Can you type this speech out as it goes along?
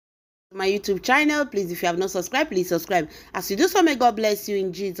My YouTube channel. Please, if you have not subscribed, please subscribe. As you do so, may God bless you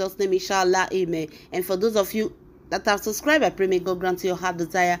in Jesus' name, inshallah, amen. And for those of you that have subscribed, I pray may God grant you your heart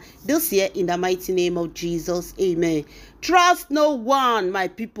desire this year in the mighty name of Jesus, amen. Trust no one, my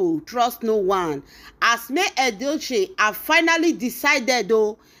people. Trust no one. As Edochie have finally decided,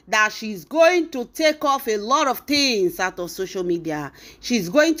 though, that she's going to take off a lot of things out of social media. She's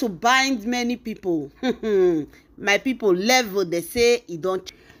going to bind many people. My people, level, they say, it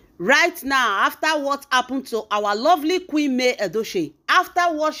don't. Right now, after what happened to our lovely Queen Edochie, after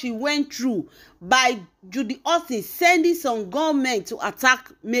what she went through by Judy Austin sending some gunmen to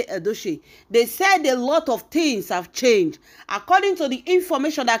attack Edochie, they said a lot of things have changed. According to the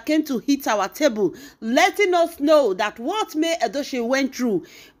information that came to hit our table, letting us know that what Edochie went through,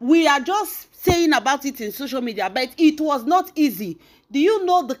 we are just saying about it in social media, but it was not easy. Do you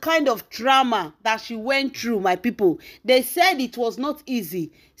know the kind of drama that she went through, my people? They said it was not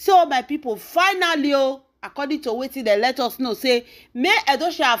easy. So, my people, finally, according to what they let us know, say,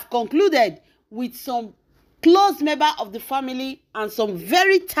 Edochie have concluded with some close member of the family and some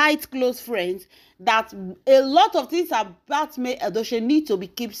very tight, close friends that a lot of things about Edochie need to be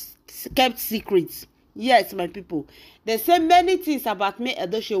kept secret. Yes, my people. They say many things about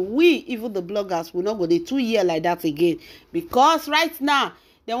Edochie. We, even the bloggers, will not go the 2 years like that again. Because right now,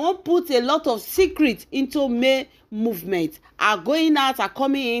 they won't put a lot of secrets into movement. Are going out, are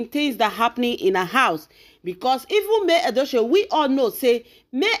coming in, things that are happening in a house. Because even Edochie, we all know, say,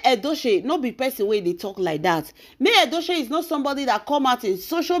 Edochie no be person way they talk like that. Edochie is not somebody that come out in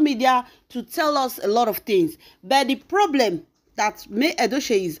social media to tell us a lot of things. But the problem that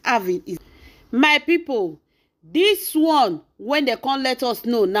Edochie is having is, my people, this one, when they can't let us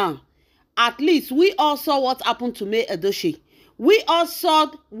know now, at least we all saw what happened to Edochie. We all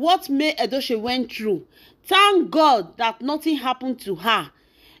saw what Edochie went through. Thank God that nothing happened to her.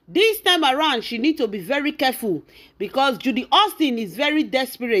 This time around, she needs to be very careful because Judy Austin is very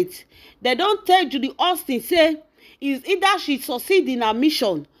desperate. They don't tell Judy Austin, say, is either she succeed in her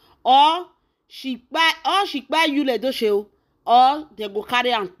mission or she buy you Edochie, or they go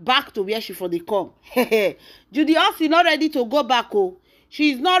carry am back to where she for the come. Judy Austin not ready to go back. She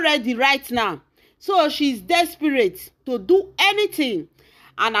is not ready right now. So she's desperate to do anything.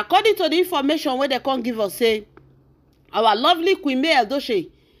 And according to the information where they can't give us, say, our lovely Queen Edochie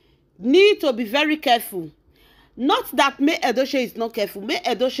need to be very careful. Not that Edochie is not careful.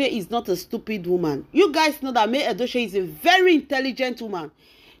 Edochie is not a stupid woman. You guys know that Edochie is a very intelligent woman.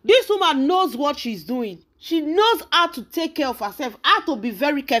 This woman knows what she's doing. She knows how to take care of herself, how to be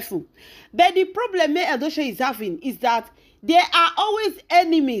very careful. But the problem Edochie is having is that there are always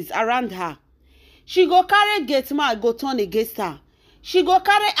enemies around her. She go carry gateman, go turn against her. She go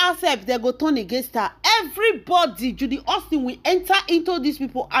carry herself, they go turn against her. Everybody, Judy Austin, will enter into these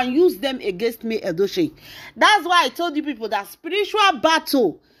people and use them against Edochie. That's why I told you people that spiritual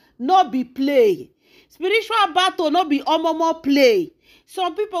battle not be play. Spiritual battle not be omomo play.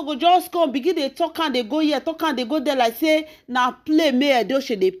 Some people go just come, begin they talk and they go here, talk and they go there like say, now play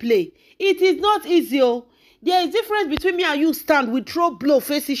Edochie they play. It is not easy. There is difference between me and you stand, we throw blow,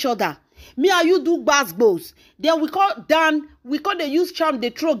 face each other. Me and you do basketballs. Then we call down, we call the use charm, they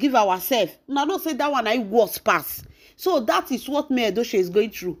throw, give ourselves. Now don't say that one I was pass. So that is what Edochie is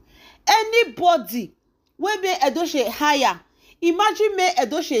going through. Anybody when Edochie hire, imagine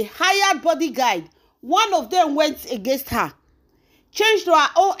Edochie hired bodyguard. One of them went against her. Change to our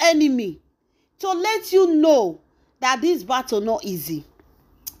own enemy to let you know that this battle not easy.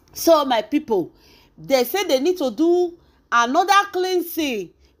 So my people, they say they need to do another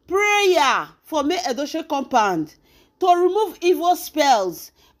cleansing prayer for Edochie compound to remove evil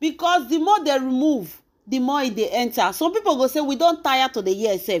spells, because the more they remove, the more they enter. Some people go say we don't tire to the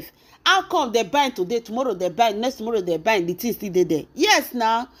year itself. How come they bind today, tomorrow they bind, next tomorrow they bind, the things still there? Yes,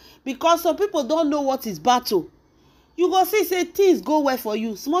 now, because some people don't know what is battle. You go see, say things go well for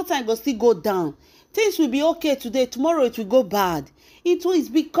you. Small time go still go down. Things will be okay today. Tomorrow it will go bad. It is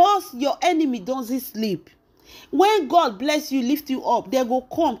because your enemy doesn't sleep. When God bless you, lift you up, they go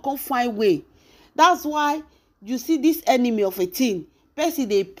come find way. That's why you see this enemy of a thing. Person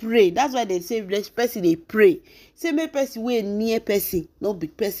they pray. That's why they say bless person they pray. Say make person way near person, not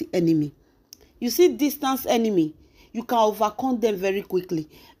big person enemy. You see distance enemy, you can overcome them very quickly.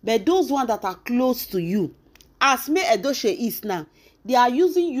 But those ones that are close to you, as Edochie is now, they are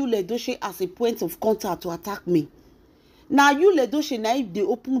using you Edochie as a point of contact to attack me. Now you Edochie, now if they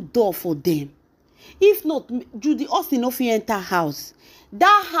open door for them. If not, Judy Austin no fit enter house.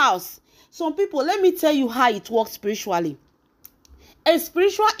 That house, some people, let me tell you how it works spiritually. A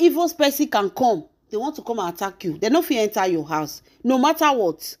spiritual evil person can come they want to come and attack you. They no fit enter your house. No matter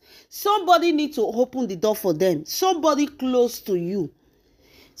what. Somebody need to open the door for them. Somebody close to you.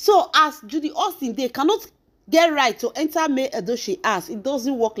 So as Judy Austin, they cannot get right to enter May Edochie house. It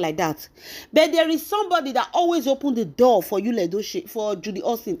doesn't work like that. But there is somebody that always open the door for Yul Edochie, for Judy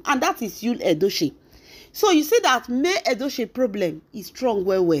Austin, and that is Yul Edochie. So you see that May Edochie problem is strong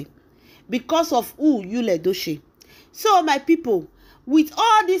well because of who Yul Edochie. So my people, with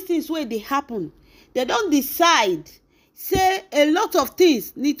all these things where they happen, they don't decide. Say a lot of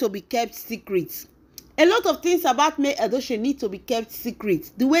things need to be kept secret. A lot of things about May Edochie need to be kept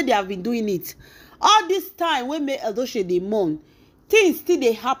secret. The way they have been doing it. All this time when May Edochie dey mourn, things still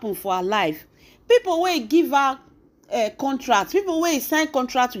dey happen for her life. People wey give her contract, people wey sign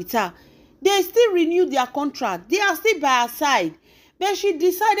contract with her, they still renew their contract. They are still by her side. But she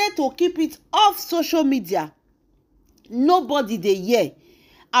decided to keep it off social media. Nobody dey hear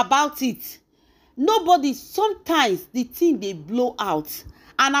about it. Nobody, sometimes the thing dey blow out.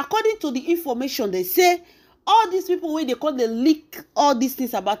 And according to the information, they say all these people wey they call the leak all these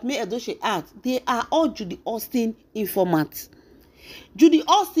things about May Edochie act, they are all Judy Austin informants. Judy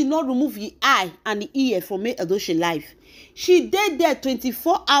Austin not remove the eye and the ear from May Edochie life. She did there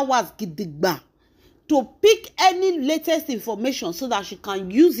 24 hours gidigba to pick any latest information so that she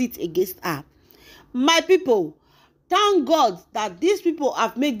can use it against her. My people, thank God that these people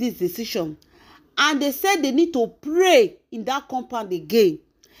have made this decision. And they said they need to pray in that compound again.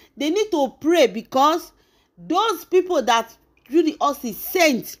 They need to pray because those people that Judy Austin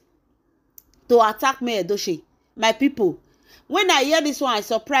sent to attack May Edochie, my people, when I hear this one, I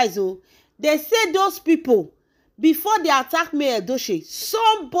surprised. Oh, they say those people, before they attack May Edochie,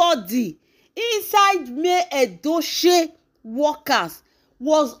 somebody inside May Edochie workers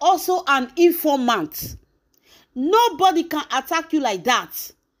was also an informant. Nobody can attack you like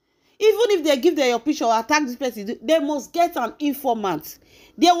that. Even if they give them your picture or attack this person, they must get an informant.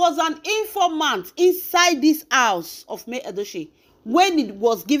 There was an informant inside this house of May Edochie when it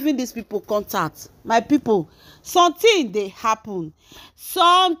was giving these people contact. My people, something they happen.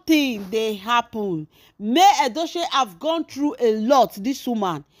 Something they happen. May Edochie have gone through a lot, this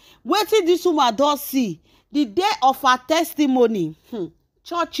woman. Wetin this woman does see, the day of her testimony,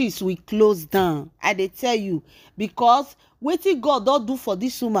 churches will close down. I dey tell you, because wetin God don do for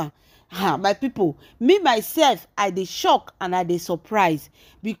this woman. My people, me myself, I dey shock and I dey surprise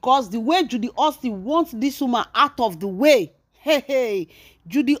because the way Judy Austin wants this woman out of the way. Hey,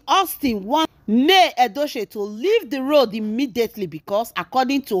 Judy Austin wants May Edochie to leave the road immediately because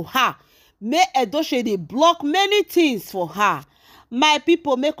according to her, May Edochie dey block many things for her. My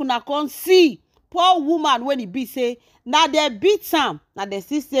people, make una come see poor woman when e be say na dey beat am, na dey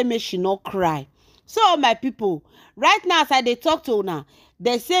still say make she no cry. So my people, right now as I dey talk to una,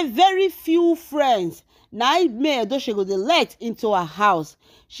 they say very few friends na May Edochie go dey let into her house.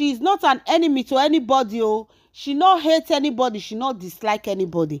 She is not an enemy to anybody. Oh, she not hate anybody. She not dislike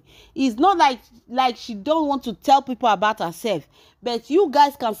anybody. It's not like she don't want to tell people about herself. But you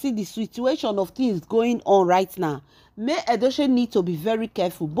guys can see the situation of things going on right now. May Edochie need to be very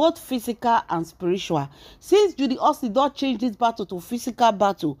careful, both physical and spiritual. Since Judy Austin don't change this battle to physical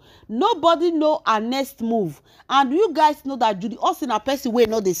battle, nobody know her next move. And you guys know that Judy Austin a person wey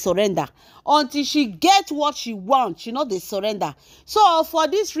no dey surrender. Until she get what she wants, she no dey surrender. So for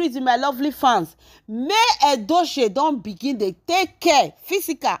this reason, my lovely fans, May Edochie don't begin to take care,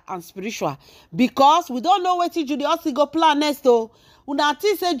 physical and spiritual. Because we don't know wetin Judy Austin go plan next. Oh, una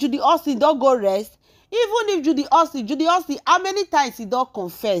think say Judy Austin don't go rest. Even if Judy Austin, how many times he don't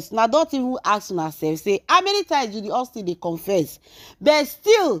confess? Now don't even ask herself, say, how many times Judy Austin they confess? But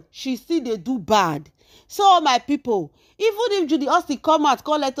still, she still they do bad. So my people, even if Judy Austin come out,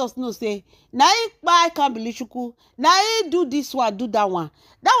 come let us know, say, na I can't believe you, na I do this one, do that one.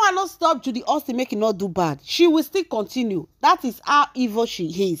 That one not stop Judy Austin making not do bad. She will still continue. That is how evil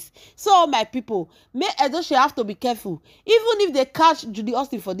she is. So my people, May Edochie have to be careful. Even if they catch Judy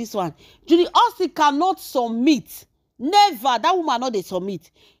Austin for this one, Judy Austin cannot submit. Never. That woman not they submit.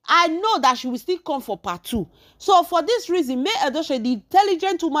 I know that she will still come for part 2. So for this reason, May Edochie, the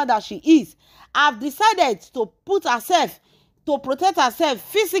intelligent woman that she is, have decided to put herself, to protect herself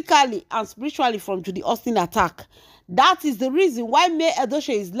physically and spiritually from Judy Austin attack. That is the reason why May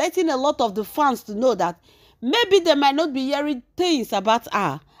Edochie is letting a lot of the fans to know that maybe they might not be hearing things about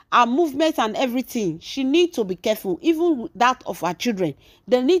her movement and everything. She needs to be careful. Even that of her children,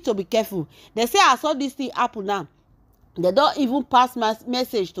 they need to be careful. They say I saw this thing happen now. They don't even pass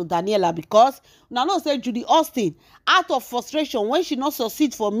message to Daniela because now no say Judy Austin out of frustration when she not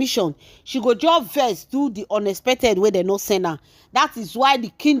succeed for mission, she go just vex do the unexpected way they no send her. That is why the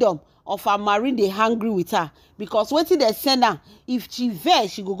kingdom of her marine dey angry with her because wetin dey send her, if she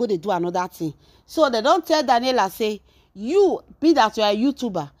vex she go dey do another thing. So they don tell Daniela say, you be that you are a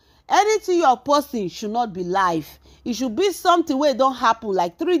YouTuber, anything you are posting should not be live. It should be something wey don happen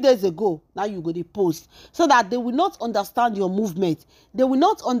like 3 days ago. Now you go dey post, so that they will not understand your movement. They will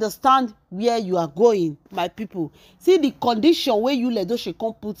not understand where you are going. My people, see the condition where you Edochie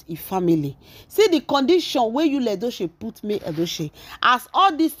come put a family. See the condition where you Edochie put me Edochie. As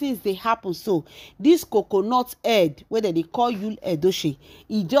all these things they happen, so this coconut head where they call you Edochie,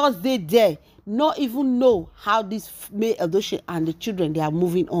 e just dey there, not even know how this May Edochie and the children they are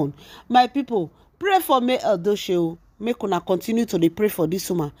moving on. My people, pray for May Edochie. Make una continue to dey pray for this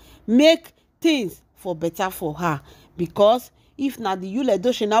woman. Make things for better for her, because if na the Yul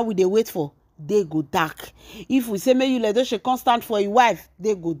Edochie now we dey wait for, they go dark. If we say may Yul Edochie constant for a wife,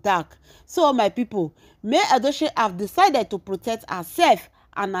 they go dark. So my people, May Edochie have decided to protect herself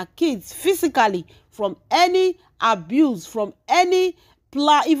and her kids physically from any abuse, from any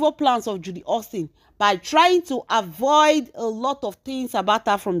evil plans of Judy Austin, by trying to avoid a lot of things about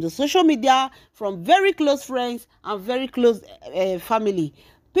her from the social media, from very close friends and very close family.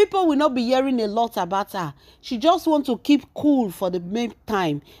 People will not be hearing a lot about her. She just wants to keep cool for the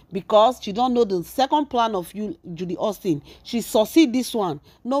meantime, because she don't know the second plan of Judy Austin. She succeed this one.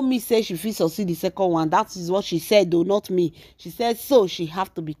 No me say she fit succeed the second one. That is what she said, though, not me. She said so she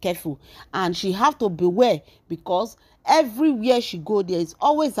have to be careful and she have to beware, because everywhere she go there is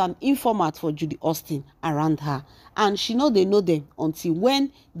always an informant for Judy Austin around her, and she know they know them until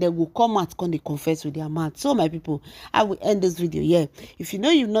when they will come out come they confess with their mouth. So my people, I will end this video here. If you know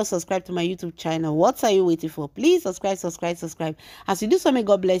you've not subscribed to my YouTube channel, what are you waiting for? Please subscribe. As you do so, may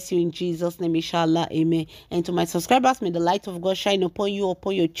God bless you in Jesus' name, inshallah, amen. And to my subscribers, may the light of God shine upon you,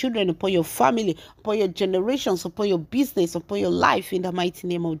 upon your children, upon your family, upon your generations, upon your business, upon your life, in the mighty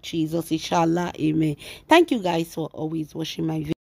name of Jesus, inshallah, amen. Thank you guys for always watching my video.